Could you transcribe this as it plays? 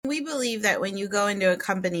we believe that when you go into a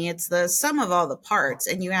company, it's the sum of all the parts,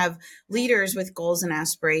 and you have leaders with goals and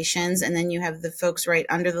aspirations, and then you have the folks right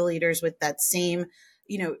under the leaders with that same,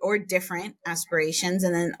 or different aspirations,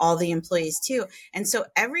 and then all the employees too. And so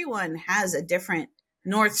everyone has a different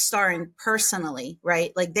North Star, and personally,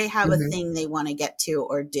 right? Like they have a thing they want to get to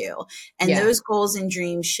or do. And those goals and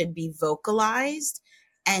dreams should be vocalized,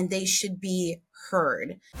 and they should be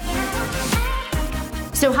heard.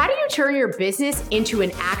 So how do you turn your business into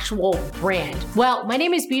an actual brand? Well, my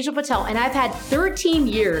name is Bijal Patel, and I've had 13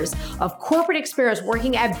 years of corporate experience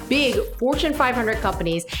working at big Fortune 500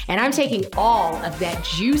 companies, and I'm taking all of that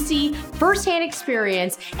juicy firsthand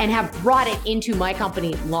experience and have brought it into my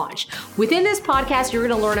company Launch. Within this podcast, you're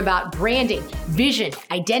going to learn about branding, vision,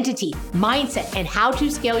 identity, mindset, and how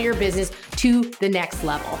to scale your business to the next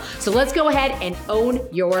level. So let's go ahead and own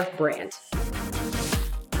your brand.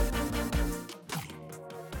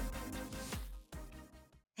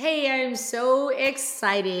 Hey, I'm so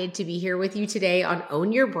excited to be here with you today on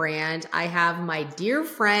Own Your Brand. I have my dear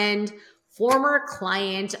friend, former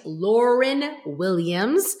client, Lauren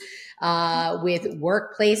Williams with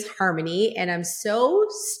Workplace Harmony. And I'm so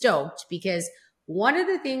stoked because one of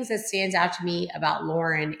the things that stands out to me about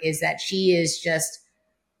Lauren is that she is just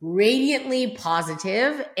radiantly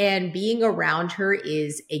positive, and being around her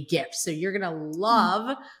is a gift. So you're going to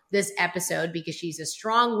love this episode because she's a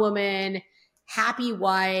strong woman, happy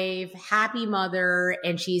wife, happy mother,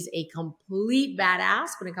 and she's a complete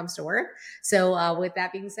badass when it comes to work. So with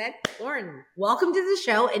that being said, Lauren, welcome to the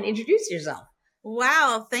show and introduce yourself.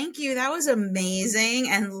 Wow. Thank you. That was amazing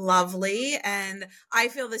and lovely. And I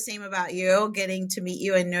feel the same about you, getting to meet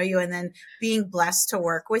you and know you, and then being blessed to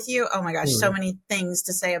work with you. Oh my gosh, so many things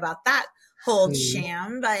to say about that whole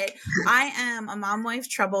sham, but I am a mom wife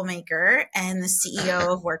troublemaker and the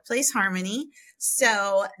CEO of Workplace Harmony.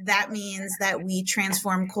 So that means that we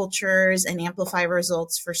transform cultures and amplify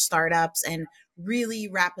results for startups and really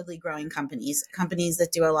rapidly growing companies that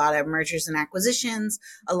do a lot of mergers and acquisitions,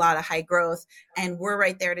 a lot of high growth, and we're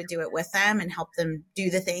right there to do it with them and help them do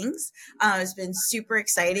the things. It's been super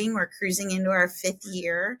exciting. We're cruising into our 5th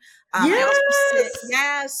year.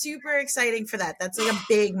 Super exciting for that. That's like a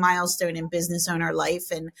big milestone in business owner life.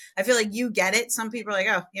 And I feel like you get it. Some people are like,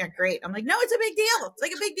 oh yeah, great. I'm like, no, it's a big deal. It's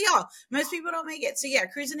like a big deal. Most people don't make it. So yeah,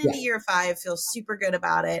 cruising into year 5, feel super good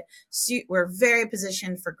about it. We're very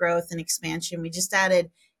positioned for growth and expansion. We just added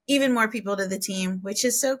even more people to the team, which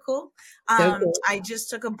is so cool. I just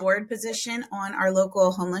took a board position on our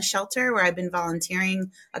local homeless shelter where I've been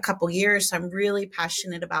volunteering a couple years. So I'm really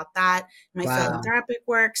passionate about that, my philanthropic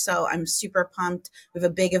work. So I'm super pumped. We have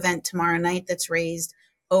a big event tomorrow night that's raised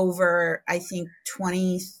over, I think,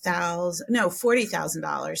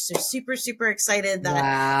 $40,000. So super, super excited that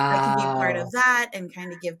I can be part of that and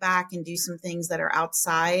kind of give back and do some things that are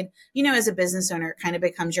outside. As a business owner, it kind of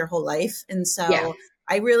becomes your whole life. And so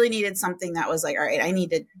I really needed something that was like, all right, I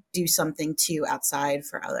need to do something too outside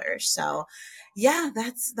for others. So yeah,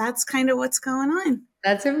 that's kind of what's going on.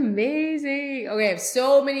 That's amazing. Okay, I have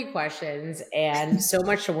so many questions and so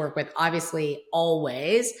much to work with, obviously,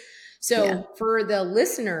 always. So for the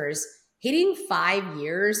listeners, hitting 5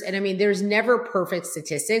 years, and I mean, there's never perfect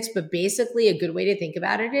statistics, but basically a good way to think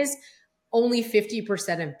about it is only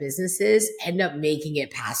 50% of businesses end up making it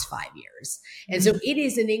past 5 years. And so it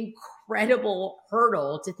is an incredible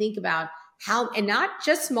hurdle to think about how, and not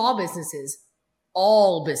just small businesses,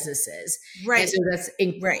 all businesses. Right. And so that's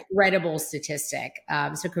incredible statistic.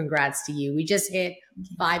 So congrats to you. We just hit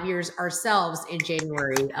 5 years ourselves in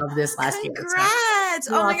January of this last year. Congrats.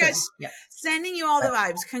 Oh my gosh. Yep. Sending you all the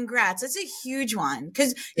vibes. Congrats. That's a huge one.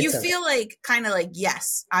 Because you feel like kind of like,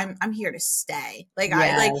 yes, I'm here to stay. Like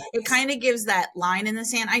it kind of gives that line in the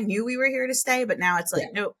sand. I knew we were here to stay, but now it's like,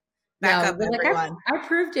 nope. Back up, everyone. I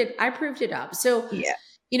proved it. I proved it up. So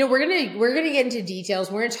we're gonna get into details.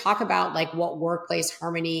 We're gonna talk about like what Workplace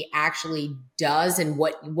Harmony actually does and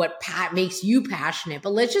what makes you passionate.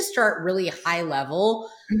 But let's just start really high level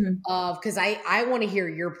because I want to hear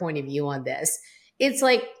your point of view on this. It's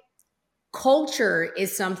like culture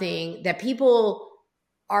is something that people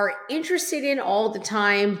are interested in all the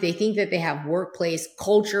time. They think that they have workplace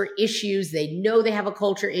culture issues. They know they have a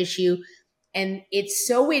culture issue, and it's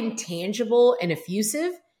so intangible and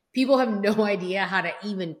effusive. People have no idea how to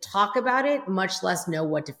even talk about it, much less know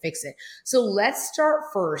what to fix it. So let's start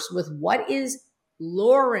first with what is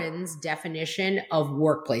Lauren's definition of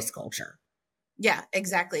workplace culture? Yeah,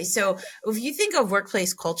 exactly. So if you think of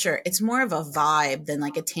workplace culture, it's more of a vibe than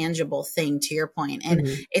like a tangible thing, to your point. And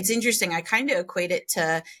it's interesting. I kind of equate it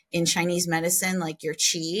to, in Chinese medicine, like your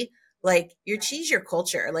qi. like your cheese, your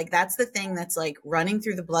culture. Like that's the thing that's like running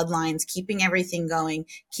through the bloodlines, keeping everything going,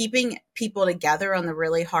 keeping people together on the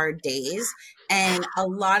really hard days. And a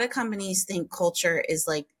lot of companies think culture is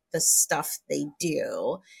like the stuff they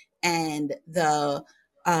do and the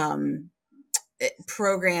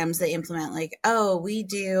programs they implement, like, oh, we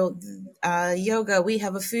do yoga, we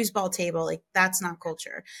have a foosball table. Like that's not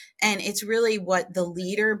culture. And it's really what the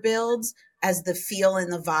leader builds as the feel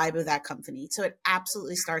and the vibe of that company. So it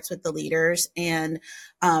absolutely starts with the leaders. And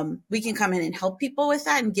we can come in and help people with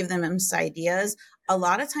that and give them some ideas. A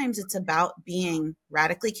lot of times it's about being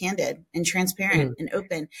radically candid and transparent and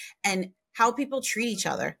open, and how people treat each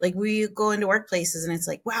other. Like we go into workplaces and it's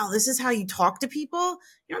like, wow, this is how you talk to people.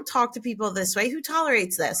 You don't talk to people this way. Who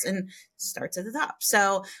tolerates this? And starts at the top.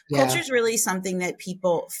 So culture is really something that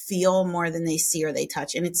people feel more than they see or they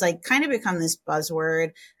touch. And it's like kind of become this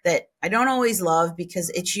buzzword that I don't always love, because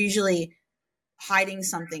it's usually hiding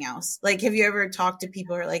something else. Like, have you ever talked to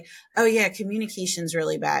people who are like, oh yeah, communication's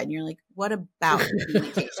really bad? And you're like, what about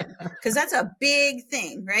communication? Because that's a big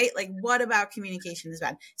thing, right? Like, what about communication is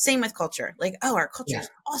bad? Same with culture. Like, oh, our culture is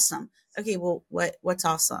awesome. Okay, well, what's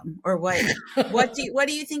awesome? Or what do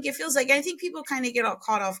you think it feels like? And I think people kind of get all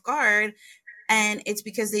caught off guard, and it's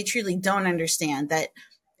because they truly don't understand that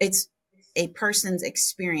it's a person's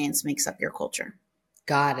experience makes up your culture.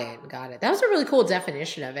 Got it. Got it. That was a really cool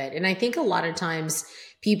definition of it. And I think a lot of times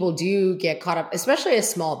people do get caught up, especially as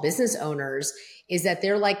small business owners, is that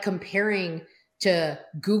they're like comparing to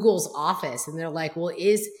Google's office and they're like, well,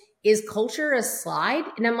 is culture a slide?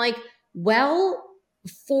 And I'm like, well,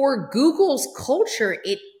 for Google's culture,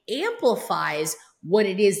 it amplifies what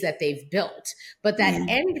it is that they've built. But that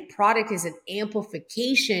end product is an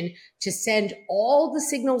amplification to send all the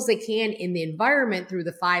signals they can in the environment through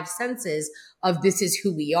the five senses of this is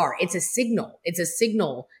who we are. It's a signal. It's a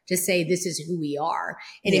signal to say this is who we are.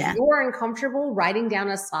 And if you're uncomfortable writing down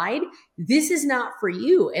a slide, this is not for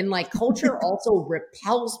you. And like culture also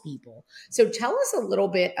repels people. So tell us a little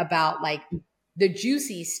bit about like the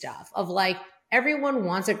juicy stuff of like, everyone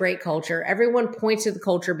wants a great culture. Everyone points to the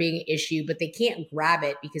culture being an issue, but they can't grab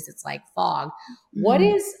it because it's like fog. What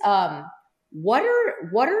is, what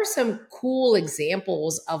are some cool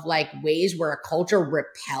examples of like ways where a culture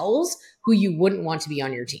repels who you wouldn't want to be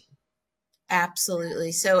on your team?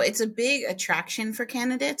 Absolutely. So it's a big attraction for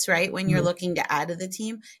candidates, right? When you're looking to add to the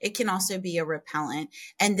team, it can also be a repellent.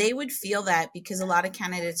 And they would feel that because a lot of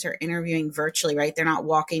candidates are interviewing virtually, right? They're not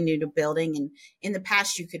walking into a building. And in the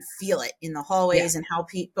past, you could feel it in the hallways and how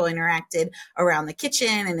people interacted around the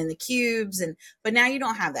kitchen and in the cubes. But now you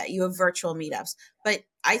don't have that. You have virtual meetups. But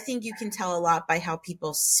I think you can tell a lot by how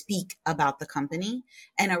people speak about the company.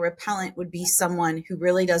 And a repellent would be someone who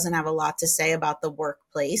really doesn't have a lot to say about the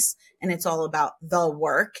workplace. And it's all about the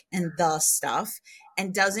work and the stuff,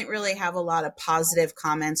 and doesn't really have a lot of positive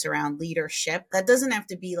comments around leadership. That doesn't have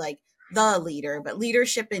to be like the leader, but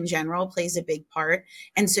leadership in general plays a big part.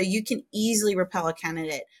 And so you can easily repel a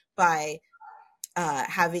candidate by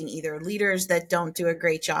having either leaders that don't do a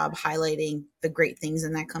great job highlighting the great things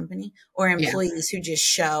in that company, or employees who just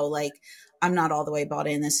show like, I'm not all the way bought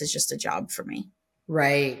in. This is just a job for me.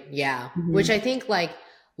 Right. Yeah. Which I think like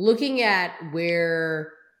looking at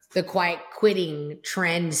where the quiet quitting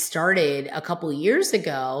trend started a couple of years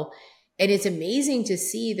ago, and it's amazing to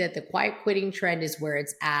see that the quiet quitting trend is where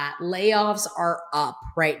it's at. Layoffs are up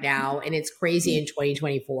right now, and it's crazy in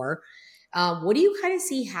 2024. What do you kind of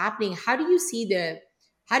see happening? How do you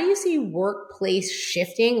see workplace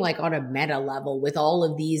shifting like on a meta level with all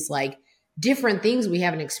of these like different things we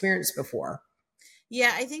haven't experienced before?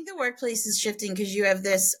 Yeah, I think the workplace is shifting because you have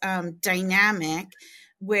this dynamic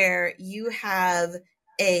where you have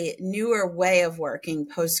a newer way of working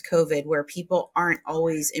post COVID where people aren't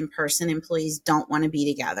always in person. Employees don't want to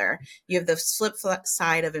be together. You have the flip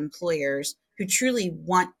side of employers who truly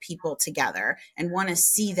want people together and want to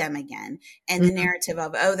see them again. And the narrative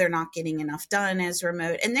of, oh, they're not getting enough done as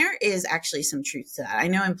remote. And there is actually some truth to that. I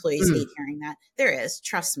know employees hate hearing that. There is,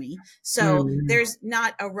 trust me. So there's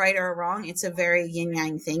not a right or a wrong. It's a very yin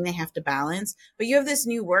yang thing they have to balance. But you have this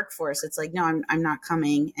new workforce. It's like, no, I'm not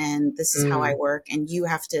coming, and this is how I work, and you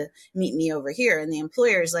have to meet me over here. And the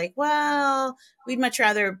employer is like, well, we'd much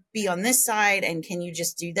rather be on this side, and can you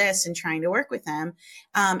just do this, and trying to work with them.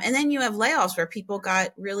 And then you have layoffs where people got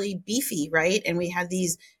really beefy, right? And we had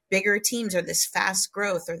these bigger teams or this fast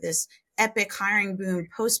growth or this epic hiring boom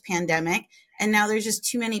post pandemic. And now there's just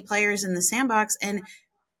too many players in the sandbox. And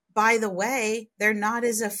by the way, they're not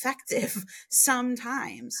as effective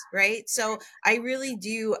sometimes, right? So I really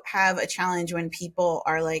do have a challenge when people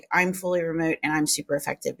are like, I'm fully remote and I'm super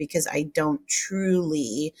effective, because I don't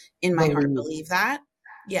truly in my heart believe that.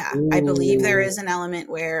 Yeah, I believe there Ooh. is an element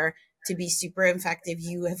where to be super effective,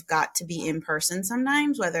 you have got to be in person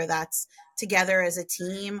sometimes, whether that's together as a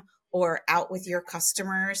team or out with your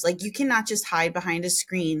customers. Like you cannot just hide behind a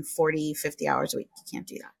screen 40, 50 hours a week. You can't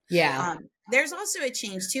do that. Yeah. There's also a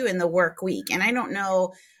change too in the work week. And I don't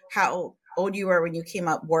know how old you were when you came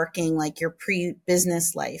up working, like your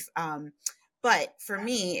pre-business life. But for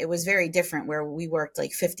me, it was very different where we worked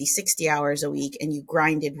like 50, 60 hours a week and you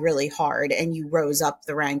grinded really hard and you rose up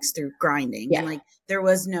the ranks through grinding. And Yeah. like there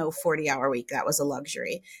was no 40-hour week. That was a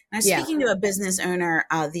luxury. And I was Yeah. speaking to a business owner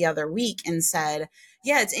the other week and said,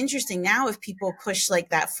 yeah, it's interesting now if people push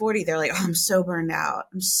like that 40, they're like, oh, I'm so burned out.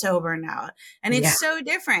 I'm so burned out. And Yeah. it's so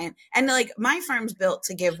different. And like my firm's built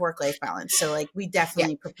to give work-life balance. So like we Yeah.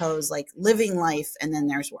 definitely propose like living life and then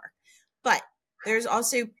there's work. But there's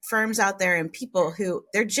also firms out there and people who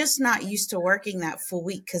they're just not used to working that full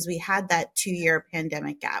week because we had that 2-year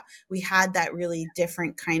pandemic gap. We had that really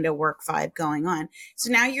different kind of work vibe going on.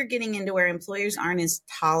 So now you're getting into where employers aren't as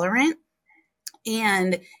tolerant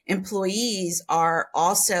and employees are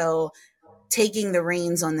also taking the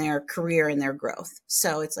reins on their career and their growth.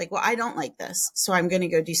 So it's like, well, I don't like this. So I'm going to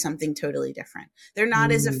go do something totally different. They're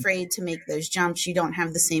not as Mm. afraid to make those jumps. You don't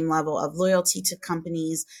have the same level of loyalty to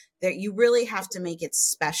companies that you really have to make it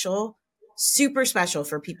special, super special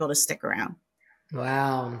for people to stick around.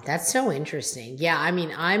 Wow, that's so interesting. Yeah, I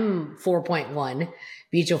mean, I'm 4.1,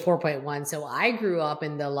 Beetle 4.1. So I grew up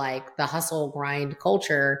in the like the hustle grind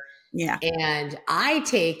culture, Yeah. and I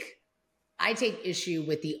take issue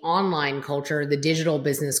with the online culture, the digital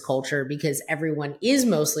business culture, because everyone is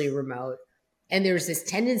mostly remote. And there's this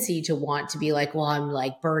tendency to want to be like, well, I'm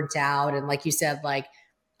like burnt out. And like you said, like,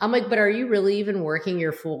 I'm like, but are you really even working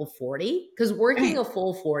your full 40? Because working Right. a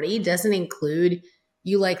full 40 doesn't include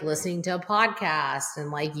you like listening to a podcast and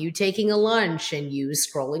like you taking a lunch and you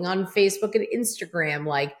scrolling on Facebook and Instagram,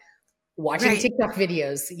 like watching Right. TikTok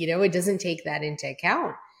videos. It doesn't take that into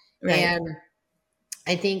account. Right. And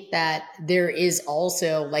I think that there is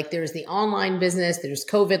also like there's the online business, there's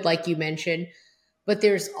COVID, like you mentioned, but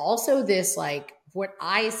there's also this like what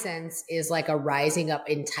I sense is like a rising up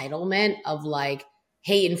entitlement of like,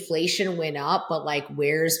 hey, inflation went up, but like,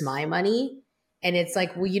 where's my money? And it's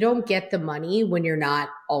like, well, you don't get the money when you're not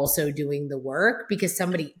also doing the work because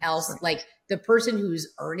somebody else, like the person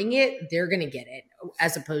who's earning it, they're going to get it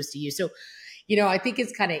as opposed to you. So I think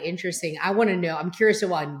it's kind of interesting. I want to know, I'm curious to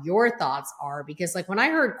what your thoughts are because like when I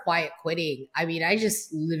heard quiet quitting, I mean, I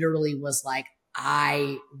just literally was like,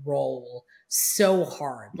 I roll so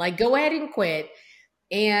hard. Like go ahead and quit.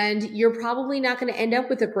 And you're probably not going to end up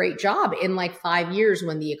with a great job in like 5 years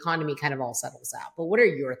when the economy kind of all settles out. But what are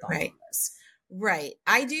your thoughts Right. on this? Right.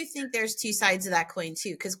 I do think there's two sides of that coin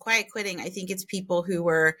too, because quiet quitting, I think it's people who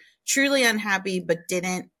were truly unhappy but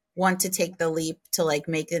didn't want to take the leap to like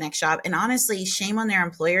make the next job. And honestly, shame on their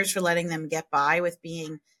employers for letting them get by with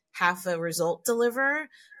being half a result deliverer.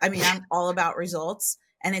 I mean, I'm all about results.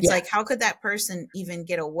 And it's Yeah. like, how could that person even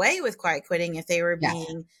get away with quiet quitting if they were Yeah.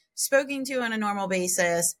 being spoken to on a normal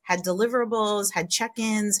basis, had deliverables, had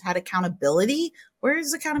check-ins, had accountability?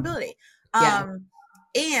 Where's accountability? Yeah.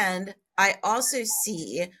 And I also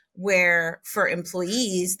see where for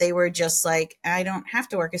employees, they were just like, I don't have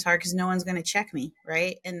to work as hard because no one's going to check me.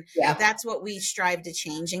 Right. And Yeah. that's what we strive to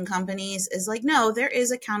change in companies is like, no, there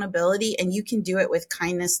is accountability and you can do it with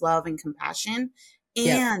kindness, love, and compassion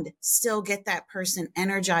Yeah. and still get that person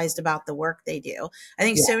energized about the work they do. I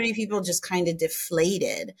think Yeah. so many people just kind of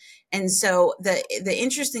deflated. And so the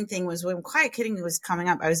interesting thing was when quiet quitting was coming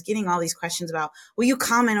up, I was getting all these questions about, will you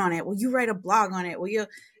comment on it? Will you write a blog on it? Will you?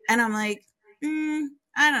 And I'm like,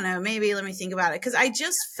 I don't know, maybe let me think about it. Cause I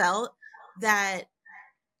just felt that,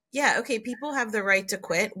 yeah, okay, people have the right to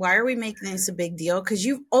quit. Why are we making this a big deal? Because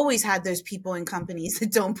you've always had those people in companies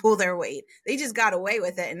that don't pull their weight. They just got away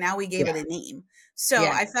with it. And now we gave Yeah. it a name. So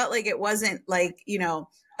Yeah. I felt like it wasn't like,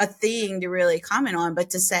 a thing to really comment on, but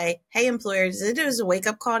to say, hey, employers, it is a wake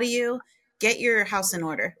up call to you. Get your house in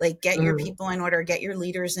order, like get your Mhm. people in order, get your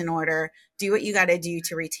leaders in order, do what you got to do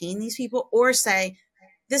to retain these people, or say,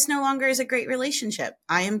 this no longer is a great relationship.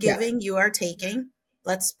 I am Yeah. giving, you are taking.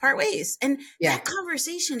 Let's part ways. And Yeah. that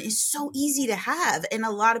conversation is so easy to have. And a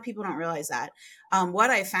lot of people don't realize that. What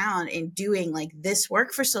I found in doing like this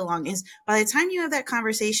work for so long is by the time you have that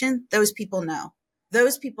conversation, those people know.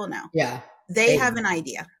 Those people know. Yeah. They have an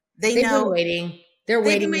idea. They They've been know waiting. They're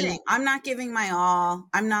they've been waiting. waiting. I'm not giving my all.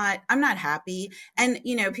 I'm not happy. And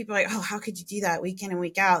people are like, oh, how could you do that week in and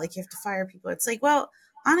week out? Like you have to fire people. It's like, well,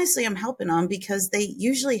 honestly, I'm helping them because they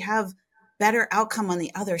usually have better outcome on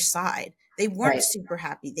the other side. They weren't Right. super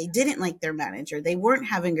happy. They didn't like their manager. They weren't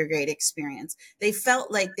having a great experience. They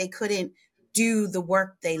felt like they couldn't do the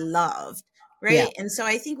work they loved. Right. Yeah. And so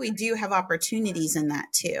I think we do have opportunities in that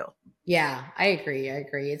too. Yeah, I agree.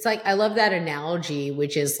 It's like, I love that analogy,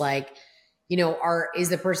 which is like, is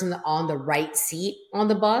the person on the right seat on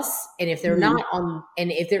the bus? And if they're not on,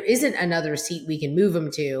 and if there isn't another seat we can move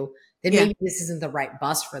them to, then maybe this isn't the right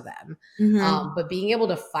bus for them. But being able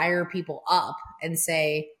to fire people up and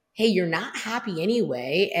say, hey, you're not happy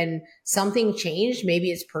anyway, and something changed.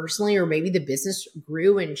 Maybe it's personally, or maybe the business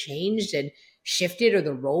grew and changed and shifted, or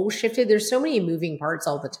the role shifted. There's so many moving parts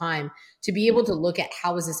all the time. To be able to look at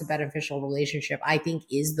how is this a beneficial relationship, I think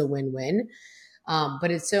is the win-win.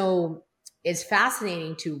 But it's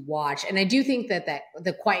fascinating to watch. And I do think that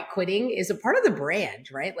the quiet quitting is a part of the brand,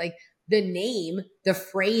 right? Like the name, the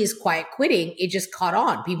phrase quiet quitting, it just caught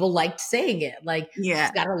on. People liked saying it. Like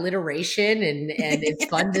it's got alliteration and it's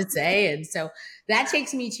fun to say. And so that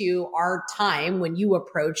takes me to our time when you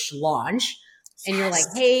approached launch. And you're like,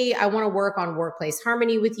 hey, I want to work on workplace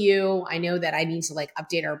harmony with you. I know that I need to like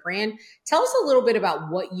update our brand. Tell us a little bit about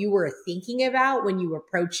what you were thinking about when you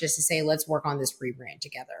approached us to say, let's work on this rebrand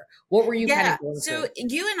together. What were you kind of going through? So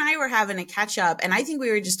you and I were having a catch up, and I think we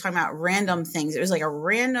were just talking about random things. It was like a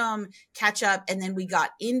random catch up. And then we got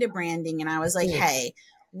into branding, and I was like, hey,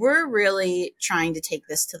 we're really trying to take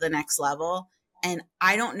this to the next level. And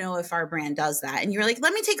I don't know if our brand does that. And you're like,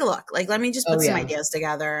 let me take a look. Like, let me just put some ideas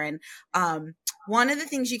together. And one of the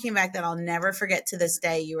things you came back that I'll never forget to this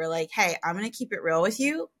day, you were like, hey, I'm going to keep it real with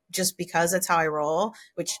you just because that's how I roll,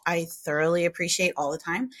 which I thoroughly appreciate all the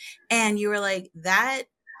time. And you were like, that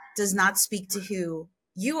does not speak to who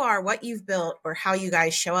you are, what you've built, or how you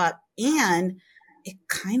guys show up. And it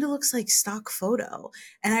kind of looks like stock photo.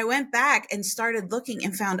 And I went back and started looking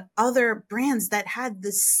and found other brands that had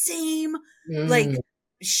the same like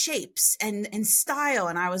shapes and style.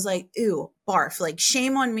 And I was like, ooh, barf, like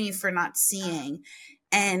shame on me for not seeing.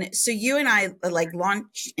 And so you and I like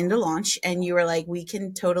launched into launch, and you were like, we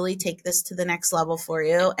can totally take this to the next level for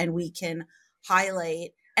you, and we can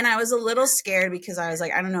highlight. And I was a little scared because I was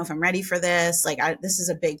like, I don't know if I'm ready for this. Like, this is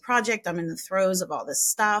a big project. I'm in the throes of all this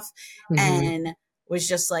stuff, and was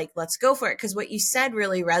just like, let's go for it. Because what you said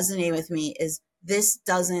really resonated with me is, this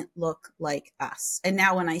doesn't look like us. And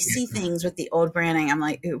now when I see things with the old branding, I'm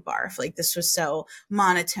like, ooh, barf. Like this was so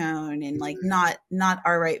monotone and like not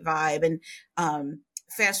our right vibe. And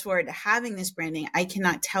fast forward to having this branding, I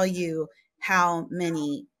cannot tell you how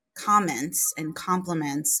many comments and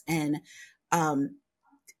compliments and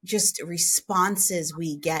just responses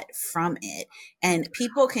we get from it. And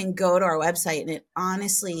people can go to our website, and it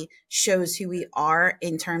honestly shows who we are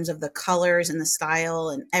in terms of the colors and the style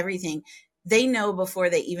and everything. They know before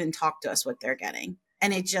they even talk to us what they're getting.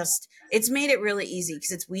 And it's made it really easy because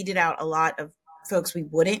it's weeded out a lot of folks we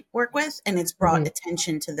wouldn't work with, and it's brought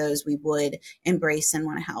attention to those we would embrace and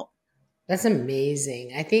want to help. That's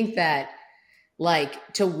amazing. I think that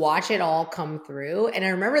like to watch it all come through. And I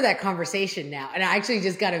remember that conversation now. And I actually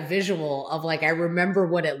just got a visual of like, I remember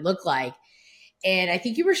what it looked like. And I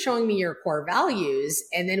think you were showing me your core values.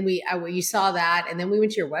 And then you saw that. And then we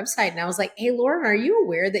went to your website, and I was like, hey, Lauren, are you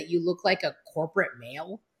aware that you look like a corporate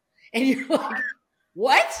male? And you're like,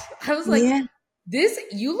 what? I was like,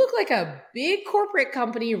 you look like a big corporate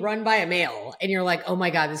company run by a male. And you're like, oh my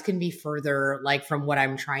God, this can be further like from what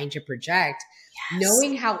I'm trying to project.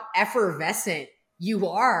 Knowing how effervescent you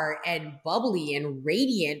are and bubbly and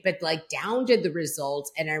radiant, but like down to the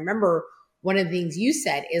results. And I remember one of the things you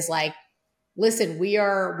said is like, listen, we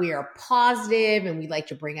are positive, and we like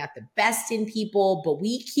to bring out the best in people, but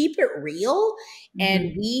we keep it real,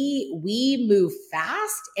 and we move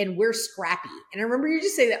fast, and we're scrappy. And I remember you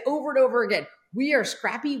just say that over and over again. We are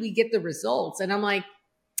scrappy. We get the results. And I'm like,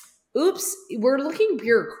 oops, we're looking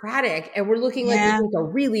bureaucratic, and we're looking like it took a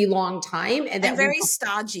really long time. And very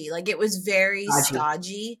stodgy. Like it was very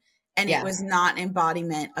stodgy, and it was not an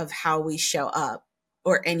embodiment of how we show up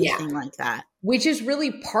or anything like that. Which is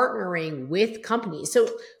really partnering with companies. So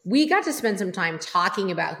we got to spend some time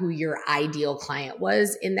talking about who your ideal client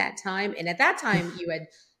was in that time. And at that time, you had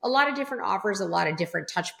a lot of different offers, a lot of different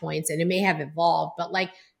touch points, and it may have evolved. But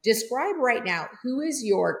like, describe right now, who is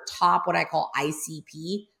your top, what I call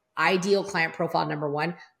ICP, ideal client profile number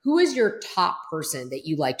one? Who is your top person that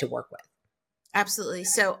you like to work with? Absolutely.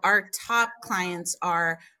 So our top clients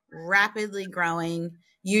are rapidly growing,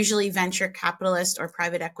 usually venture capitalist or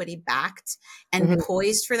private equity backed, and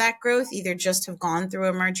poised for that growth, either just have gone through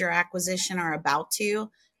a merger acquisition or about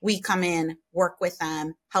to. We come in, work with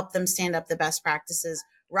them, help them stand up the best practices,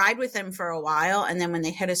 ride with them for a while. And then when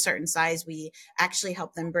they hit a certain size, we actually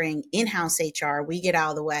help them bring in-house HR. We get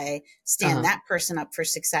out of the way, stand that person up for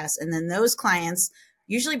success. And then those clients,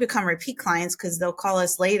 usually become repeat clients because they'll call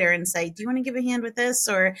us later and say, do you want to give a hand with this?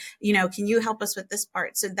 Or, can you help us with this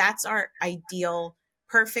part? So that's our ideal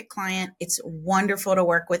perfect client. It's wonderful to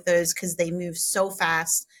work with those because they move so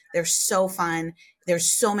fast. They're so fun.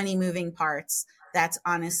 There's so many moving parts. That's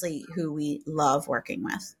honestly who we love working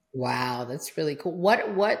with. Wow, that's really cool.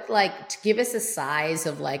 What like to give us a size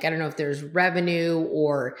of like, I don't know if there's revenue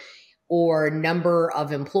or number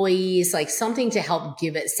of employees, like something to help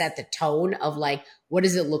give it set the tone of like, what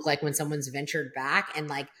does it look like when someone's ventured back? And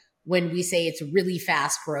like when we say it's really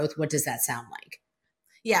fast growth, what does that sound like?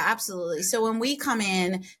 Yeah, absolutely. So when we come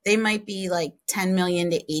in, they might be like 10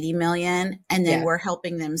 million to 80 million, and then we're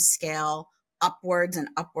helping them scale upwards and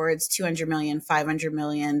upwards, 200 million, 500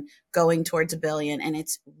 million, going towards a billion. And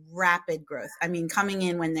it's rapid growth. I mean, coming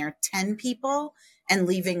in when they're 10 people and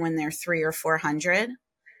leaving when they're 300 or 400,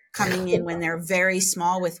 coming in when they're very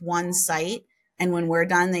small with one site. And when we're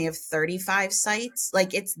done, they have 35 sites.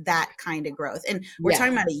 Like it's that kind of growth. And we're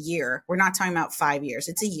talking about a year. We're not talking about 5 years.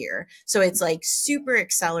 It's a year. So it's like super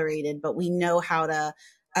accelerated, but we know how to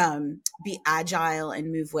be agile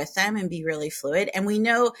and move with them and be really fluid. And we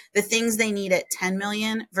know the things they need at 10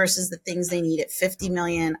 million versus the things they need at 50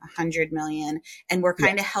 million, 100 million. And we're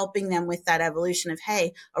kind of helping them with that evolution of,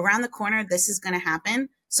 hey, around the corner, this is going to happen.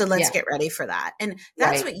 So let's get ready for that. And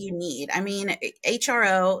that's what you need. I mean,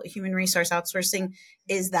 HRO, human resource outsourcing,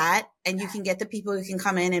 is that. And you can get the people who can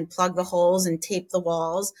come in and plug the holes and tape the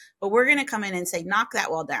walls. But we're going to come in and say, knock that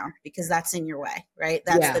wall down because that's in your way, right?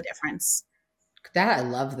 That's the difference. I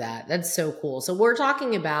love that. That's so cool. So we're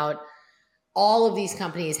talking about all of these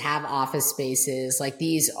companies have office spaces. Like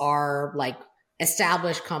these are like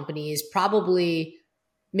established companies, probably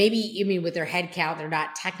maybe with their head count, they're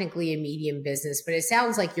not technically a medium business, but it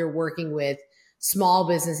sounds like you're working with small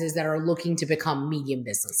businesses that are looking to become medium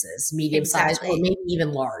businesses, medium sized, or maybe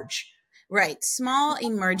even large. Right. Small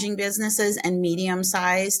emerging businesses and medium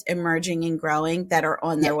sized emerging and growing that are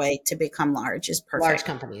on their way to become large is perfect. Large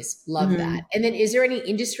companies. Love that. And then is there any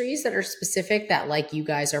industries that are specific that like you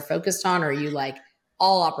guys are focused on, or are you like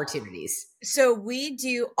all opportunities? So we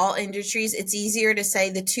do all industries. It's easier to say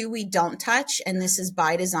the two we don't touch, and this is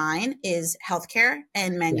by design, is healthcare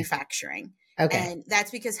and manufacturing. Okay. And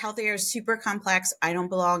that's because healthcare is super complex. I don't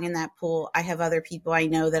belong in that pool. I have other people I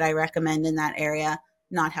know that I recommend in that area,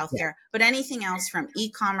 not healthcare, but anything else from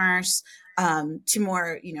e-commerce to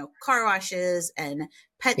more, car washes and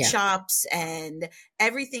pet shops and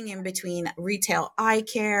everything in between, retail, eye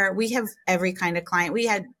care. We have every kind of client. We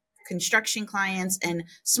had construction clients and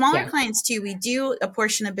smaller clients too. We do a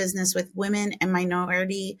portion of business with women and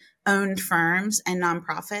minority owned firms and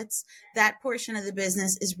nonprofits. That portion of the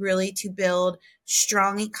business is really to build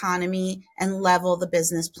strong economy and level the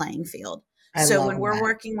business playing field. So when we're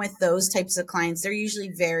working with those types of clients, they're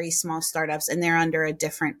usually very small startups and they're under a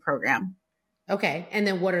different program. Okay. And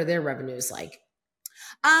then what are their revenues like?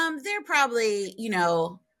 They're probably,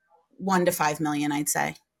 1 to 5 million, I'd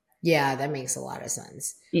say. Yeah, that makes a lot of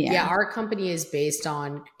sense. Yeah. Our company is based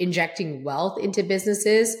on injecting wealth into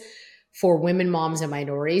businesses for women, moms, and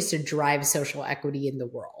minorities to drive social equity in the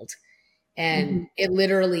world. And it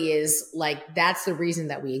literally is like, that's the reason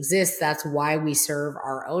that we exist. That's why we serve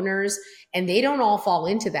our owners. And they don't all fall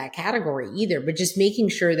into that category either, but just making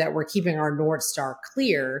sure that we're keeping our North Star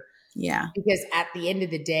clear. Yeah. Because at the end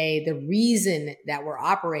of the day, the reason that we're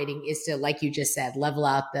operating is to, like you just said, level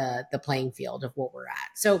out the playing field of what we're at.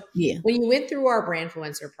 So when you went through our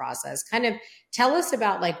Brandfluencer process, kind of tell us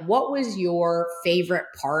about like, what was your favorite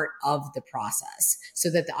part of the process so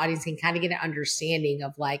that the audience can kind of get an understanding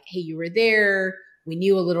of like, hey, you were there. We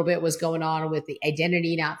knew a little bit was going on with the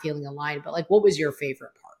identity not feeling aligned, but like, what was your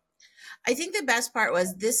favorite part? I think the best part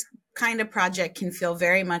was this kind of project can feel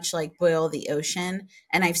very much like boil the ocean.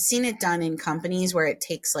 And I've seen it done in companies where it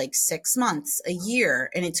takes like 6 months, a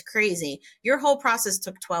year, and it's crazy. Your whole process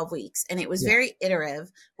took 12 weeks and it was very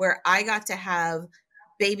iterative where I got to have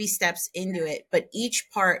baby steps into it, but each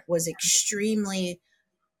part was extremely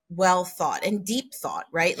well thought and deep thought,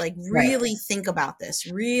 right? Like really think about this,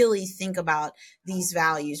 really think about these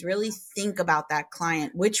values, really think about that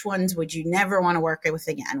client. Which ones would you never want to work with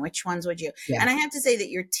again? Which ones would you? And I have to say that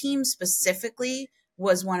your team specifically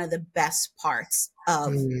was one of the best parts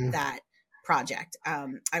of that project.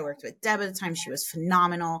 I worked with Deb at the time. She was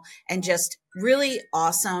phenomenal and just really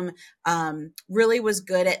awesome. Really was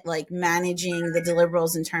good at like managing the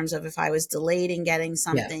deliverables in terms of if I was delayed in getting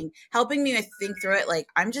something, helping me think through it. Like,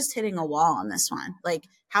 I'm just hitting a wall on this one. Like,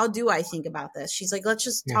 how do I think about this? She's like, let's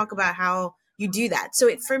just talk about how you do that. So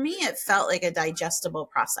for me, it felt like a digestible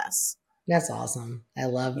process. That's awesome. I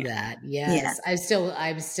love that. Yes. I'm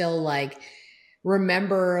still like,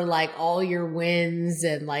 remember like all your wins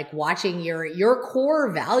and like watching your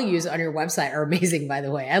core values on your website are amazing, by the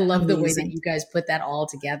way. I love the way that Amazing. you guys put that all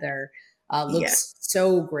together. Yeah. Looks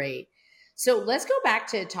so great. So let's go back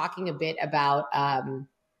to talking a bit about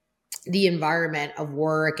the environment of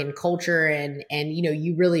work and culture and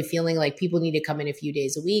you really feeling like people need to come in a few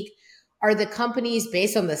days a week. Are the companies,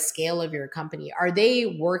 based on the scale of your company, are they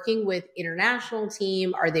working with international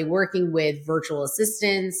team? Are they working with virtual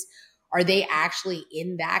assistants? Are they actually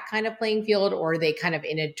in that kind of playing field, or are they kind of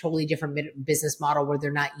in a totally different business model where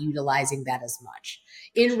they're not utilizing that as much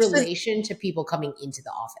in So relation to people coming into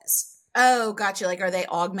the office? Oh, gotcha. Like, are they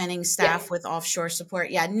augmenting Yeah. staff with offshore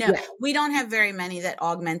support? Yeah, no, Yeah. we don't have very many that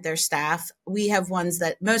augment their staff. We have ones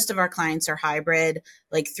that most of our clients are hybrid,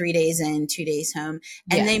 like 3 days in, 2 days home.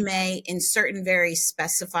 And Yeah. they may, in certain very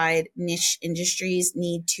specified niche industries,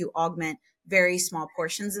 need to augment very small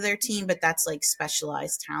portions of their team, but that's like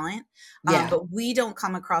specialized talent. Yeah. But we don't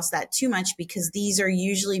come across that too much because these are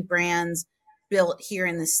usually brands built here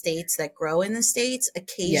in the States that grow in the States.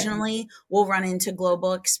 Occasionally we'll run into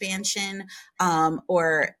global expansion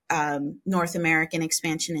or North American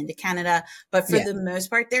expansion into Canada. But for Yeah. the most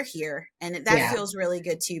part, they're here. And that Yeah. feels really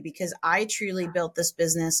good too, because I truly built this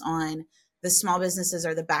business on the small businesses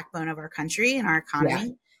are the backbone of our country and our economy.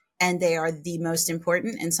 Yeah. And they are the most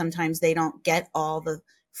important. And sometimes they don't get all the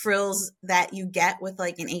frills that you get with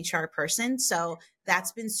like an HR person. So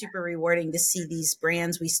that's been super rewarding to see these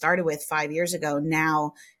brands we started with 5 years ago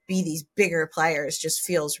now be these bigger players. Just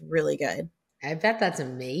feels really good. I bet that's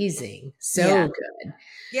amazing. Yeah. So good.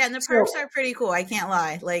 Yeah. And the So perks are pretty cool. I can't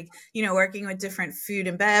lie. Like, working with different food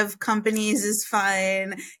and bev companies is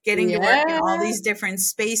fun. Getting to work in all yeah. these different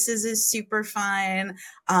spaces is super fun.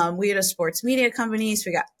 We had a sports media company,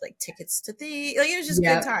 so we got like tickets to it was just good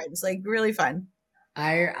Yep. times, like really fun.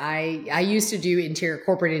 I used to do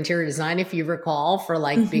corporate interior design, if you recall, for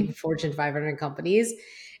like big Fortune 500 companies.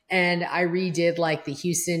 And I redid like the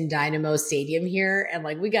Houston Dynamo Stadium here. And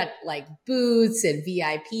like we got like booths and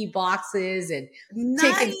VIP boxes and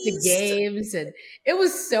tickets to Nice. games. And it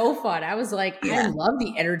was so fun. I was like, I Yeah. love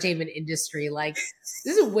the entertainment industry. Like,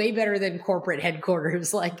 this is way better than corporate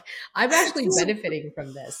headquarters. Like, I'm actually benefiting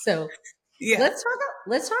from this. So Yeah. let's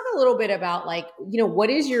talk a little bit about like, what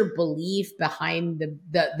is your belief behind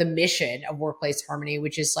the mission of Workplace Harmony,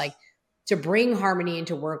 which is like to bring harmony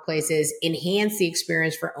into workplaces, enhance the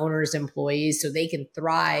experience for owners, employees, so they can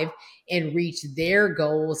thrive and reach their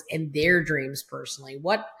goals and their dreams personally.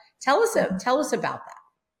 Tell us about that.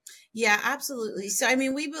 Yeah, absolutely. So, I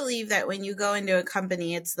mean, we believe that when you go into a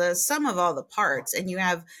company, it's the sum of all the parts, and you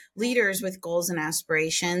have leaders with goals and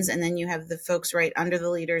aspirations, and then you have the folks right under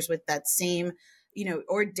the leaders with that same,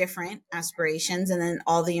 or different aspirations, and then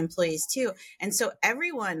all the employees too. And so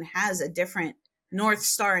everyone has a different North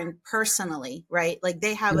Star and personally, right? Like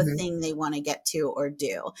they have a thing they want to get to or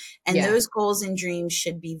do. And Yeah. those goals and dreams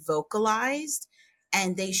should be vocalized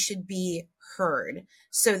and they should be heard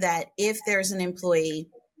so that if there's an employee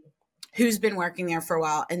who's been working there for a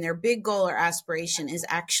while and their big goal or aspiration is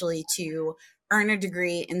actually to earn a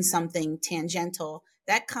degree in something tangential,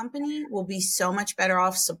 that company will be so much better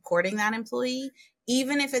off supporting that employee,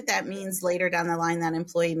 even if that means later down the line that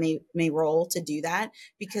employee may roll to do that,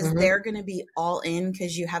 because they're going to be all in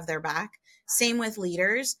because you have their back. Same with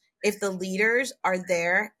leaders. If the leaders are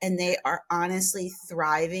there and they are honestly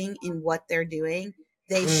thriving in what they're doing,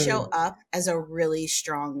 they show up as a really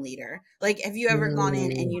strong leader. Like, have you ever gone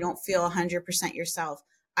in and you don't feel 100% yourself?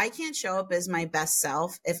 I can't show up as my best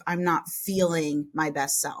self if I'm not feeling my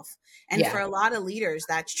best self. And for a lot of leaders,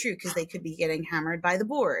 that's true because they could be getting hammered by the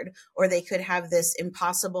board or they could have this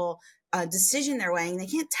impossible decision they're weighing. They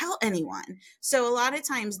can't tell anyone. So a lot of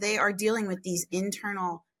times they are dealing with these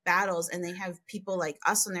internal battles and they have people like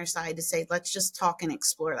us on their side to say, let's just talk and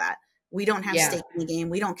explore that. We don't have stake in the game.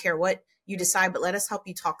 We don't care what you decide, but let us help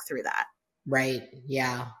you talk through that. Right.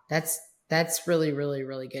 Yeah. That's really, really,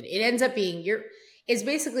 really good. It ends up being it's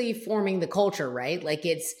basically forming the culture, right? Like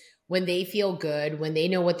it's when they feel good, when they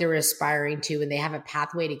know what they're aspiring to and they have a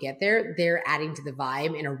pathway to get there, they're adding to the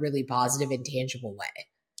vibe in a really positive and tangible way.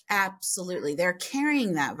 Absolutely. They're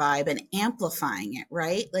carrying that vibe and amplifying it,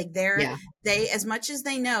 right? Like they, as much as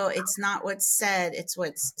they know, it's not what's said, it's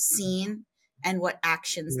what's seen and what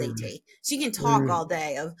actions they take. So you can talk all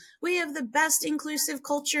day of, we have the best inclusive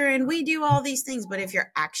culture and we do all these things. But if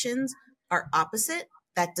your actions are opposite,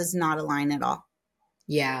 that does not align at all.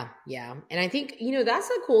 Yeah. Yeah. And I think, that's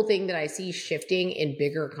a cool thing that I see shifting in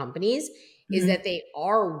bigger companies is that they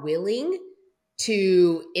are willing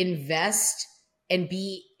to invest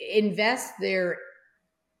their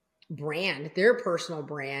brand, their personal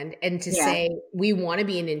brand, and to Yeah. say, we want to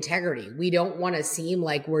be in integrity. We don't want to seem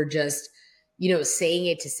like we're just, saying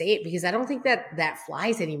it to say it, because I don't think that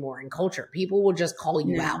flies anymore in culture. People will just call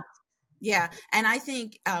you out. No. Yeah. And I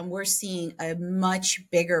think we're seeing a much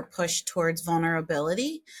bigger push towards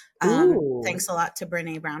vulnerability. Ooh. Thanks a lot to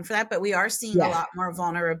Brene Brown for that. But we are seeing a Yeah. lot more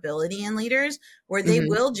vulnerability in leaders where they Mm-hmm.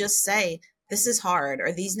 will just say, this is hard,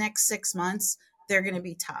 or these next 6 months, they're going to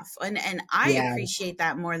be tough. And I Yeah. appreciate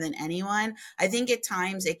that more than anyone. I think at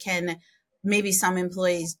times it can, maybe some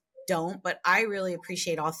employees don't, but I really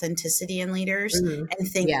appreciate authenticity in leaders Mm-hmm.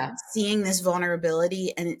 and think Yeah. seeing this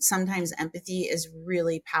vulnerability and sometimes empathy is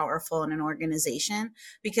really powerful in an organization,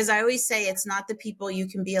 because I always say it's not the people you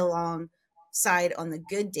can be alongside on the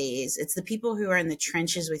good days, it's the people who are in the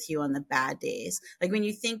trenches with you on the bad days. Like when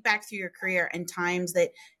you think back through your career and times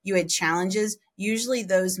that you had challenges, usually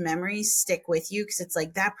those memories stick with you because it's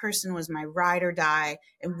like that person was my ride or die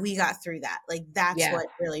and we got through that. Like that's Yeah. what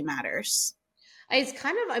really matters. It's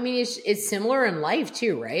kind of, I mean, it's similar in life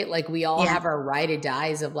too, right? Like we all Yeah, have our ride or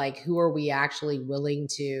dies of like, who are we actually willing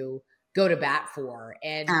to go to bat for?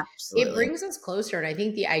 And it absolutely. brings us closer. And I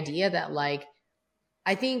think the idea that like,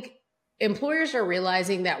 I think employers are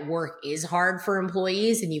realizing that work is hard for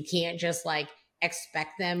employees, and you can't just like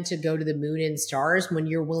expect them to go to the moon and stars when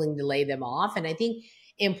you're willing to lay them off. And I think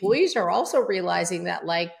employees are also realizing that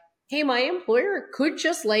like, hey, my employer could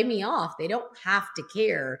just lay me off. They don't have to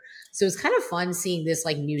care. So it's kind of fun seeing this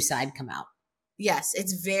like new side come out. Yes,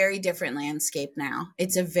 it's very different landscape now.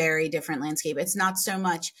 It's a very different landscape. It's not so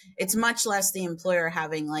much, it's much less the employer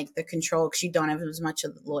having like the control because you don't have as much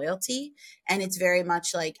of the loyalty. And it's very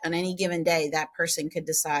much like on any given day, that person could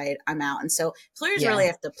decide I'm out. And so employers Yeah. really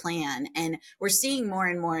have to plan. And we're seeing more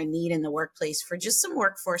and more a need in the workplace for just some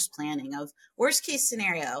workforce planning of worst case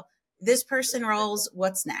scenario. This person rolls,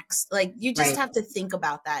 what's next? Like you just Right. have to think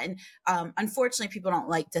about that. And unfortunately, people don't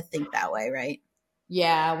like to think that way, right?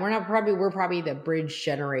 Yeah. We're probably the bridge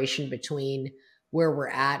generation between where we're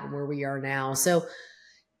at and where we are now. So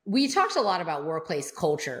we talked a lot about workplace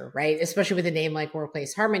culture, right? Especially with a name like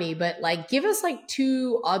Workplace Harmony, but like give us like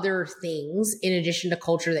two other things in addition to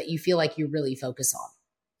culture that you feel like you really focus on.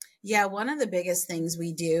 Yeah, one of the biggest things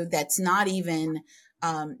we do that's not even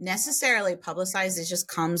necessarily publicized, it just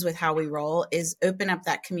comes with how we roll, is open up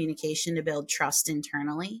that communication to build trust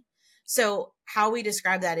internally. So, how we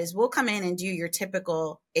describe that is we'll come in and do your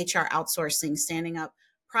typical HR outsourcing, standing up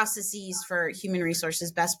processes for human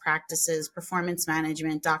resources, best practices, performance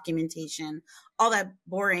management, documentation, all that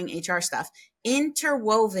boring HR stuff.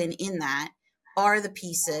 Interwoven in that are the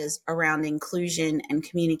pieces around inclusion and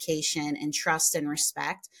communication and trust and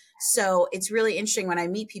respect. So it's really interesting when I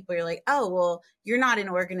meet people, you're like, oh, well, you're not an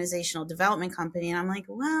organizational development company. And I'm like,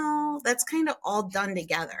 well, that's kind of all done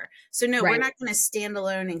together. So no, we're Right. not going to stand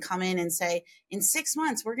alone and come in and say, in 6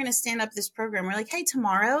 months, we're going to stand up this program. We're like, hey,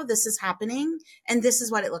 tomorrow this is happening and this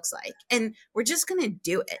is what it looks like. And we're just going to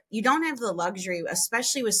do it. You don't have the luxury,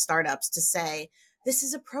 especially with startups, to say, this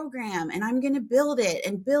is a program and I'm going to build it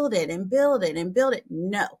and build it and build it and build it.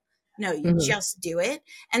 No, you Mm-hmm. just do it.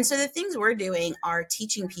 And so the things we're doing are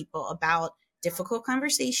teaching people about difficult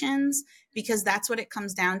conversations because that's what it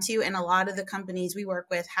comes down to. And a lot of the companies we work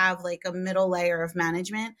with have like a middle layer of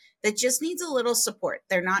management that just needs a little support.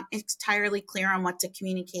 They're not entirely clear on what to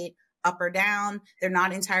communicate up or down. They're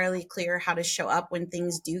not entirely clear how to show up when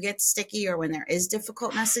things do get sticky or when there is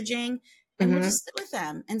difficult messaging. And we'll just sit with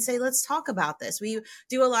them and say, let's talk about this. We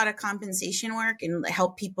do a lot of compensation work and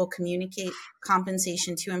help people communicate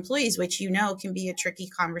compensation to employees, which can be a tricky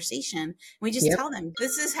conversation. We just Yep. tell them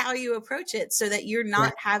this is how you approach it so that you're Yeah.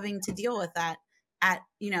 not having to deal with that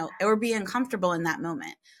or be uncomfortable in that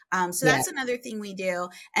moment. So Yeah. that's another thing we do.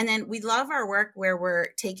 And then we love our work where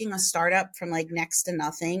we're taking a startup from like next to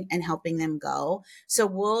nothing and helping them go. So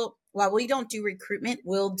while we don't do recruitment,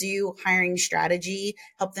 we'll do hiring strategy,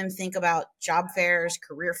 help them think about job fairs,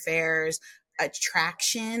 career fairs,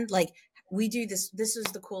 attraction. Like we do this. This is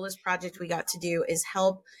the coolest project we got to do is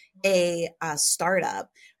help a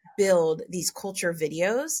startup build these culture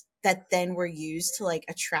videos that then were used to like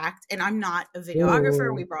attract. And I'm not a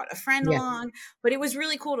videographer. We Ooh. brought a friend Yeah. along, but it was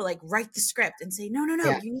really cool to like write the script and say, no,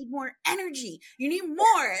 Yeah. you need more energy. You need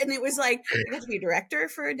more. And it was like, I got to be a director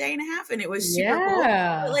for a day and a half and it was super cool.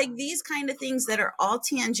 But like these kind of things that are all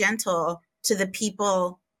tangential to the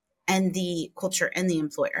people and the culture and the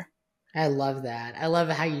employer. I love that. I love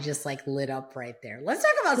how you just like lit up right there. Let's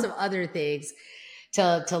talk about some other things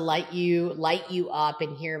to light you up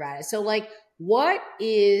and hear about it. So like what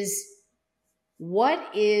is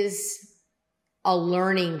a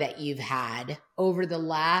learning that you've had over the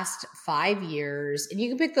last 5 years, and you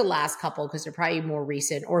can pick the last couple because they're probably more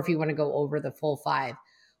recent, or if you want to go over the full 5,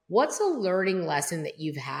 what's a learning lesson that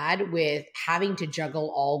you've had with having to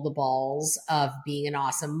juggle all the balls of being an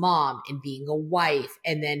awesome mom and being a wife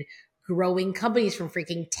and then growing companies from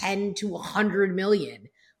freaking 10 to 100 million,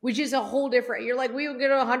 which is a whole different, you're like, we will get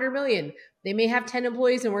to 100 million. They may have 10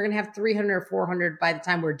 employees and we're going to have 300 or 400 by the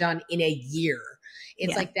time we're done in a year.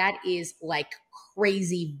 It's like, that is like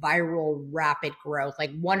crazy viral rapid growth,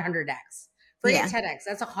 like 100x. Forget 10x,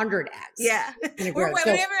 that's 100x. Yeah.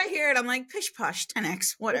 Whenever I hear it, I'm like, pish posh,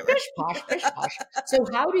 10x, whatever. Pish posh, pish posh. So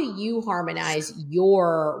how do you harmonize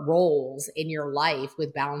your roles in your life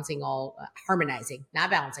with balancing harmonizing, not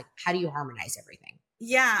balancing? How do you harmonize everything?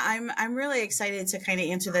 Yeah, I'm really excited to kind of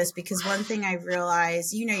answer this because one thing I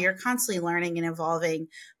realized, you're constantly learning and evolving,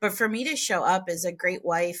 but for me to show up as a great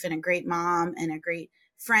wife and a great mom and a great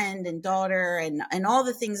friend and daughter and all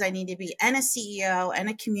the things I need to be, and a CEO and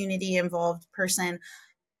a community involved person,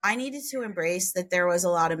 I needed to embrace that there was a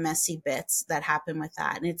lot of messy bits that happen with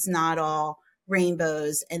that. And it's not all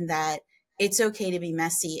rainbows, and that it's okay to be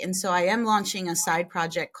messy. And so I am launching a side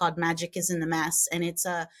project called Magic is in the Mess. And it's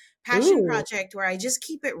a passion project where I just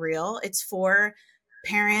keep it real. It's for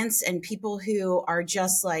parents and people who are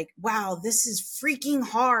just like, wow, this is freaking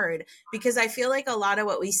hard, because I feel like a lot of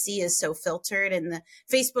what we see is so filtered, and the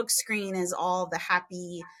Facebook screen is all the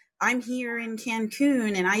happy, I'm here in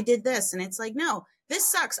Cancun and I did this. And it's like, no, this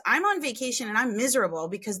sucks. I'm on vacation and I'm miserable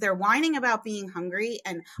because they're whining about being hungry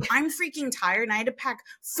and I'm freaking tired and I had to pack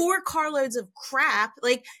 4 carloads of crap.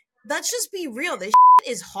 Like, let's just be real. This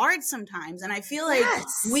is hard sometimes. And I feel like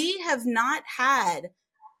we have not had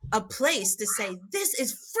a place to say, this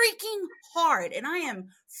is freaking hard and I am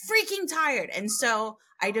freaking tired. And so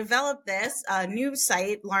I developed this new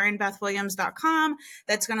site, laurenbethwilliams.com,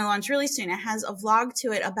 that's going to launch really soon. It has a vlog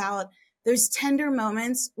to it about those tender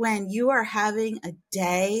moments when you are having a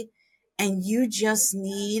day and you just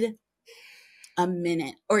need a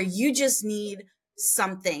minute, or you just need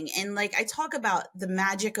something. And like, I talk about the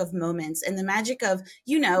magic of moments and the magic of,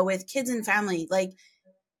 with kids and family, like,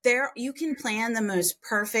 you can plan the most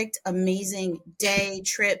perfect, amazing day,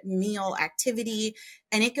 trip, meal, activity,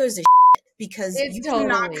 and it goes to because you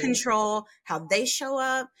cannot control how they show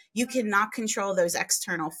up. You cannot control those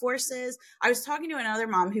external forces. I was talking to another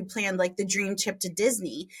mom who planned like the dream trip to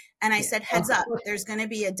Disney. And I said, heads up, there's going to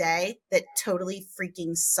be a day that totally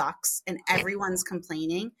freaking sucks and everyone's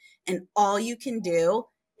complaining. And all you can do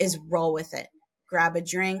is roll with it. Grab a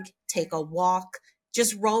drink, take a walk,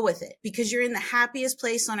 just roll with it, because you're in the happiest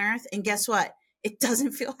place on earth. And guess what? It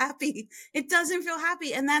doesn't feel happy. It doesn't feel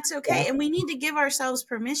happy. And that's okay. Yeah. And we need to give ourselves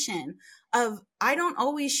permission of, I don't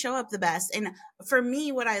always show up the best. And for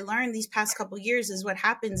me, what I learned these past couple of years is what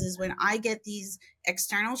happens is when I get these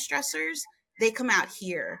external stressors, they come out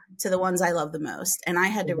here to the ones I love the most. And I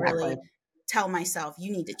had to really tell myself,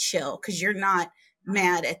 you need to chill because you're not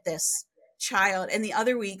mad at this child. And the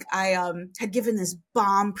other week I had given this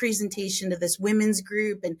bomb presentation to this women's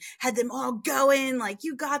group and had them all going like,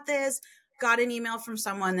 you got this. Got an email from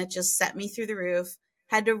someone that just set me through the roof,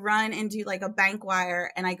 had to run and do like a bank wire.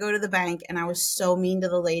 And I go to the bank and I was so mean to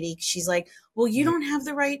the lady. She's like, well, you don't have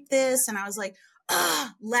the right this. And I was like,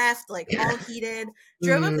 left, like all heated,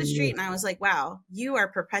 drove up the street. And I was like, wow, you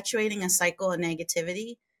are perpetuating a cycle of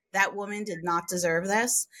negativity. That woman did not deserve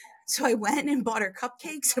this. So I went and bought her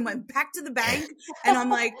cupcakes and went back to the bank. And I'm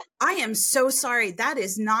like, I am so sorry. That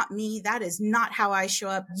is not me. That is not how I show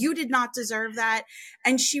up. You did not deserve that.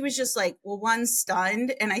 And she was just like, well, one,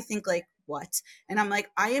 stunned. And I think like, what? And I'm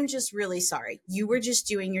like, I am just really sorry. You were just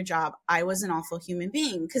doing your job. I was an awful human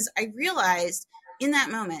being. Because I realized in that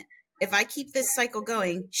moment, if I keep this cycle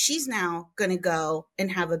going, she's now going to go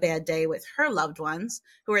and have a bad day with her loved ones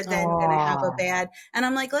who are then going to have a bad. And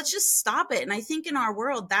I'm like, let's just stop it. And I think in our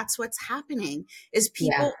world, that's what's happening is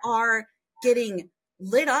people are getting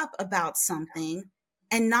lit up about something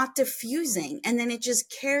and not diffusing. And then it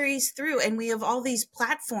just carries through. And we have all these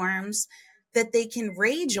platforms that they can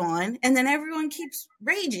rage on, and then everyone keeps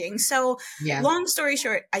raging. So long story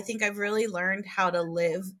short, I think I've really learned how to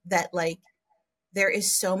live that, like, there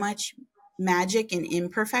is so much magic and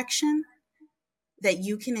imperfection that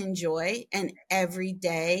you can enjoy. And every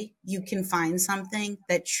day you can find something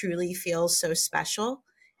that truly feels so special.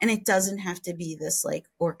 And it doesn't have to be this like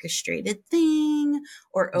orchestrated thing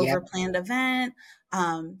or overplanned event.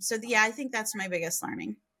 So I think that's my biggest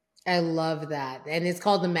learning. I love that. And it's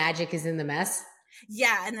called The Magic is in the Mess.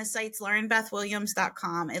 Yeah. And the site's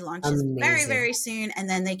laurenbethwilliams.com. It launches very, very soon. And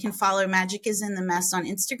then they can follow Magic is in the Mess on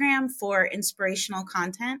Instagram for inspirational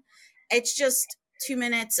content. It's just 2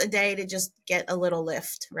 minutes a day to just get a little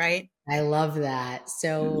lift, right? I love that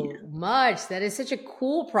so much. That is such a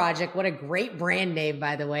cool project. What a great brand name,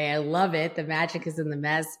 by the way. I love it. The magic is in the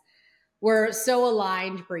mess. We're so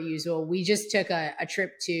aligned per usual. We just took a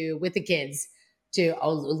trip with the kids to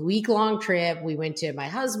a week-long trip. We went to my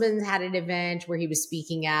husband's, had an event where he was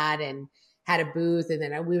speaking at and had a booth. And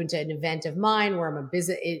then we went to an event of mine where I'm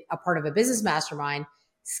a part of a business mastermind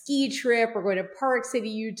ski trip. We're going to Park City,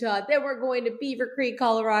 Utah. Then we're going to Beaver Creek,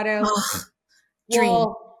 Colorado.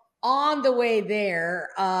 Well, on the way there,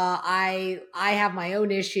 I have my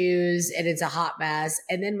own issues and it's a hot mess.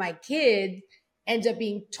 And then my kid ends up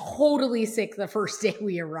being totally sick the first day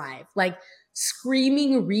we arrive, like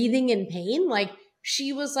screaming, wreathing in pain. Like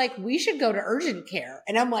she was like, we should go to urgent care.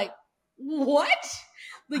 And I'm like, what?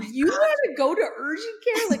 Like you want to go to urgent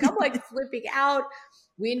care? Like I'm like flipping out.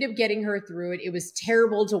 We ended up getting her through it. It was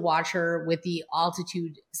terrible to watch her with the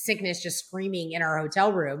altitude sickness, just screaming in our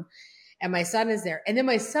hotel room. And my son is there. And then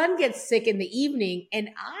my son gets sick in the evening and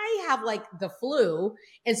I have like the flu.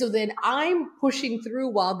 And so then I'm pushing through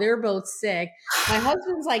while they're both sick. My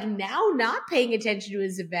husband's like now not paying attention to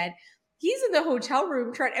his event. He's in the hotel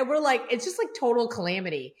room and we're like, it's just like total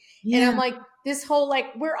calamity. Yeah. And I'm like, this whole like,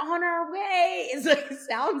 we're on our way. It's like, it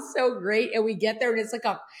sounds so great. And we get there and it's like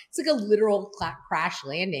a literal crash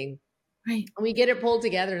landing. Right. And we get it pulled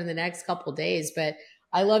together in the next couple of days. But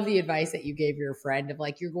I love the advice that you gave your friend of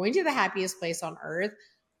like, you're going to the happiest place on earth.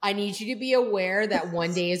 I need you to be aware that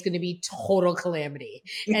one day is going to be total calamity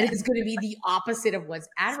and it's going to be the opposite of what's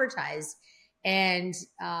advertised. And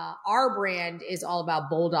our brand is all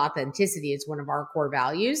about bold authenticity. It's one of our core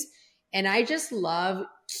values. And I just love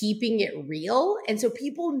keeping it real. And so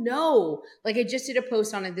people know, like I just did a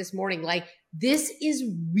post on it this morning, like this is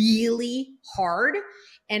really hard.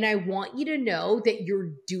 And I want you to know that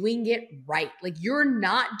you're doing it right. Like you're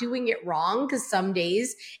not doing it wrong because some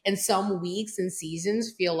days and some weeks and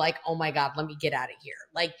seasons feel like, oh my God, let me get out of here.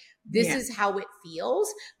 Like this is how it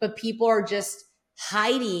feels, but people are just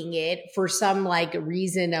hiding it for some like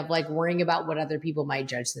reason of like worrying about what other people might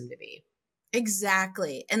judge them to be.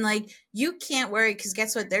 Exactly. And like, you can't worry because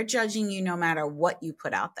guess what? They're judging you no matter what you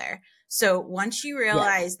put out there. So once you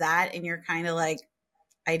realize that and you're kind of like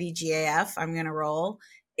IDGAF, I'm going to roll,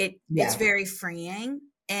 it's very freeing.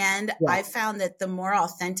 And I found that the more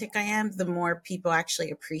authentic I am, the more people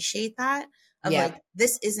actually appreciate that. Of like,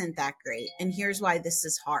 this isn't that great. And here's why this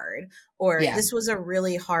is hard. Or this was a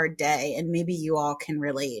really hard day. And maybe you all can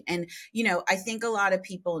relate. And, you know, I think a lot of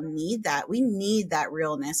people need that. We need that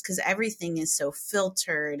realness because everything is so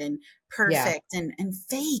filtered and perfect and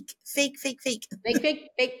fake.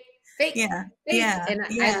 Yeah. Yeah. And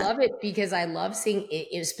I love it because I love seeing it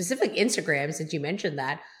in specific Instagram, since you mentioned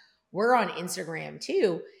that. We're on Instagram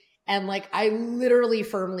too. And like, I literally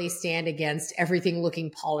firmly stand against everything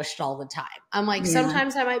looking polished all the time. I'm like,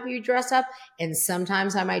 sometimes I might be dressed up and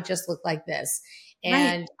sometimes I might just look like this.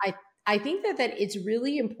 And I think that it's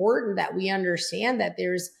really important that we understand that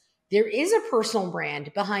there is a personal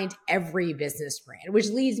brand behind every business brand, which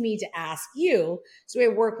leads me to ask you. So we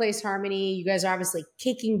have Workplace Harmony. You guys are obviously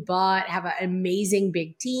kicking butt, have an amazing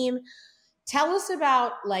big team. Tell us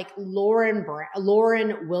about like Lauren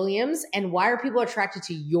Williams and why are people attracted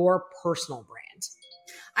to your personal brand?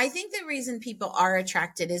 I think the reason people are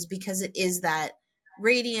attracted is because it is that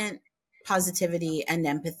radiant positivity and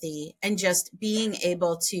empathy and just being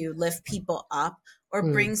able to lift people up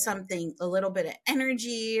or bring something, a little bit of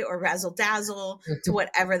energy or razzle dazzle to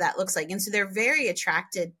whatever that looks like. And so they're very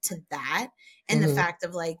attracted to that. And the fact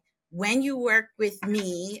of like, when you work with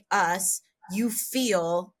me, us, you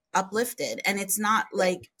feel uplifted and it's not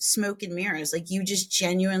like smoke and mirrors. Like you just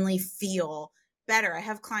genuinely feel better. I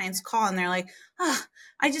have clients call and they're like,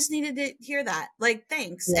 I just needed to hear that. Like,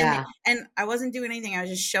 thanks. Yeah. And I wasn't doing anything. I was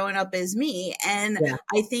just showing up as me. And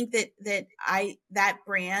I think that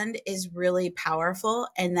brand is really powerful.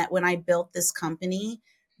 And that when I built this company,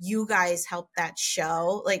 you guys helped that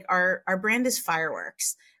show. Like our brand is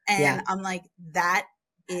fireworks. And I'm like, that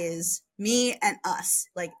is me and us.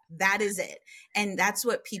 Like that is it. And that's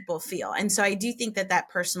what people feel. And so I do think that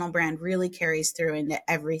personal brand really carries through into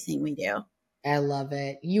everything we do. I love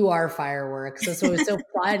it. You are fireworks. So it was so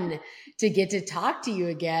fun to get to talk to you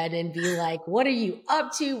again and be like, what are you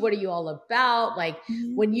up to? What are you all about? Like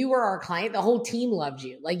when you were our client, the whole team loved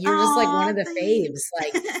you. Like you're just like one of the faves.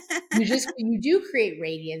 Like you do create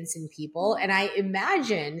radiance in people. And I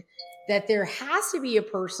imagine that there has to be a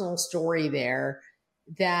personal story there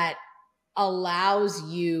that allows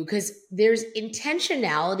you, because there's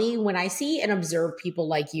intentionality when I see and observe people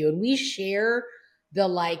like you and we share the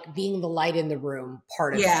like being the light in the room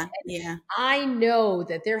part of it. Yeah. I know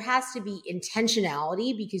that there has to be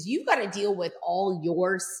intentionality because you've got to deal with all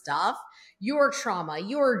your stuff, your trauma,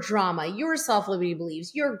 your drama, your self-limiting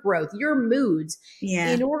beliefs, your growth, your moods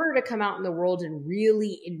in order to come out in the world and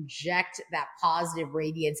really inject that positive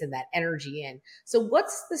radiance and that energy in. So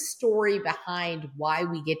what's the story behind why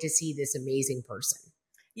we get to see this amazing person?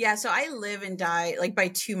 Yeah, so I live and die like by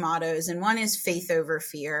two mottos, and one is faith over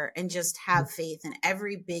fear, and just have faith. And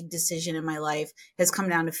every big decision in my life has come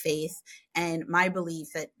down to faith and my belief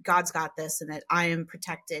that God's got this and that I am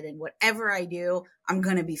protected, and whatever I do, I'm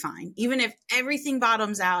going to be fine. Even if everything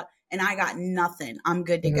bottoms out and I got nothing, I'm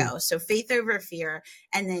good to go. So faith over fear.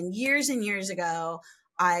 And then years and years ago,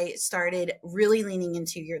 I started really leaning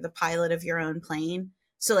into you're the pilot of your own plane.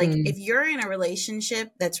 So like if you're in a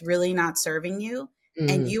relationship that's really not serving you,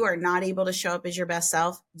 and you are not able to show up as your best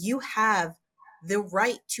self, you have the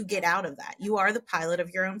right to get out of that. You are the pilot of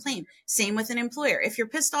your own plane. Same with an employer. If you're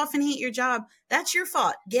pissed off and hate your job, that's your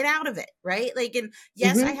fault. Get out of it, right? Like, and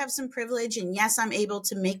yes, I have some privilege, and yes, I'm able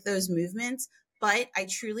to make those movements, but I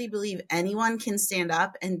truly believe anyone can stand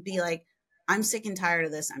up and be like, I'm sick and tired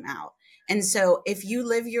of this. I'm out. And so if you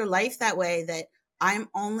live your life that way, that I'm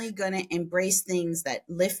only going to embrace things that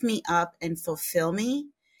lift me up and fulfill me,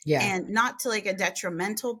 and not to like a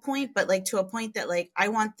detrimental point, but like to a point that like, I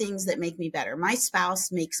want things that make me better. My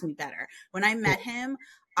spouse makes me better. When I met him,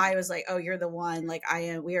 I was like, oh, you're the one. Like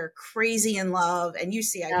we are crazy in love. And you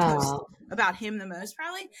see, I post about him the most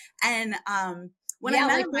probably. And, when I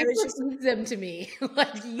met him, I was just them to me.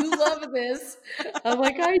 Like, you love this. I'm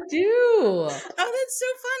like, I do. Oh, that's so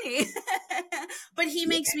funny. But he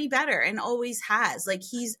makes me better and always has. Like,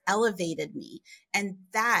 he's elevated me. And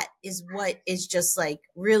that is what is just like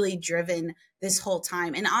really driven this whole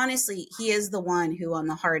time. And honestly, he is the one who on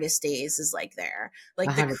the hardest days is like there. Like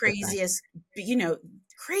 100%. The craziest,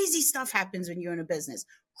 crazy stuff happens when you're in a business.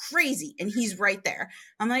 Crazy. And he's right there.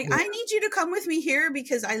 I'm like, I need you to come with me here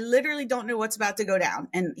because I literally don't know what's about to go down.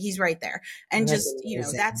 And he's right there. And that's just,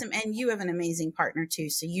 amazing. That's him. And you have an amazing partner too.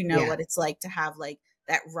 So you know what it's like to have like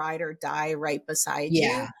that ride or die right beside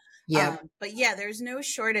you. Yeah. But yeah, there's no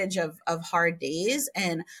shortage of hard days.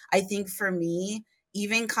 And I think for me,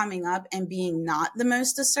 even coming up and being not the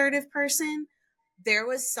most assertive person, there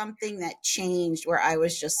was something that changed where I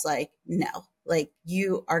was just like, no, like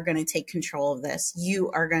you are going to take control of this.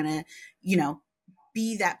 You are going to,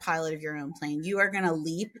 be that pilot of your own plane. You are going to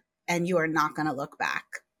leap and you are not going to look back.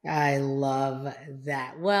 I love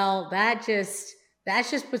that. Well, that just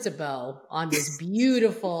puts a bow on this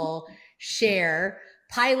beautiful share.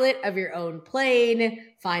 Pilot of your own plane,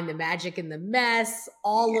 find the magic in the mess,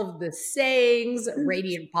 all of the sayings,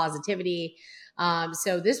 radiant positivity.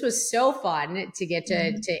 So this was so fun to get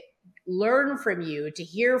to learn from you, to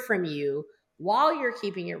hear from you while you're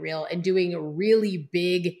keeping it real and doing really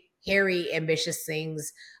big, hairy, ambitious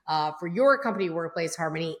things for your company, Workplace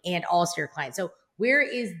Harmony, and also your clients. So where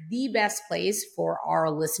is the best place for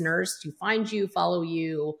our listeners to find you, follow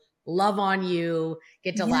you, love on you,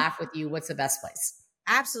 get to laugh with you? What's the best place?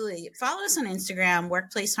 Absolutely. Follow us on Instagram,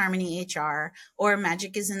 Workplace Harmony HR, or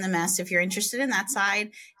Magic is in the Mess if you're interested in that side.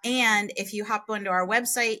 And if you hop onto our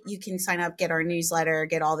website, you can sign up, get our newsletter,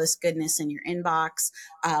 get all this goodness in your inbox.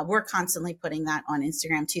 We're constantly putting that on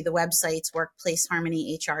Instagram too. The website's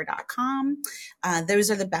workplaceharmonyhr.com. Those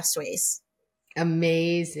are the best ways.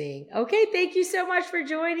 Amazing. Okay. Thank you so much for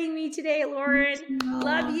joining me today, Lauren.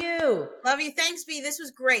 Love you. Love you. Thanks, B. This was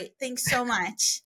great. Thanks so much.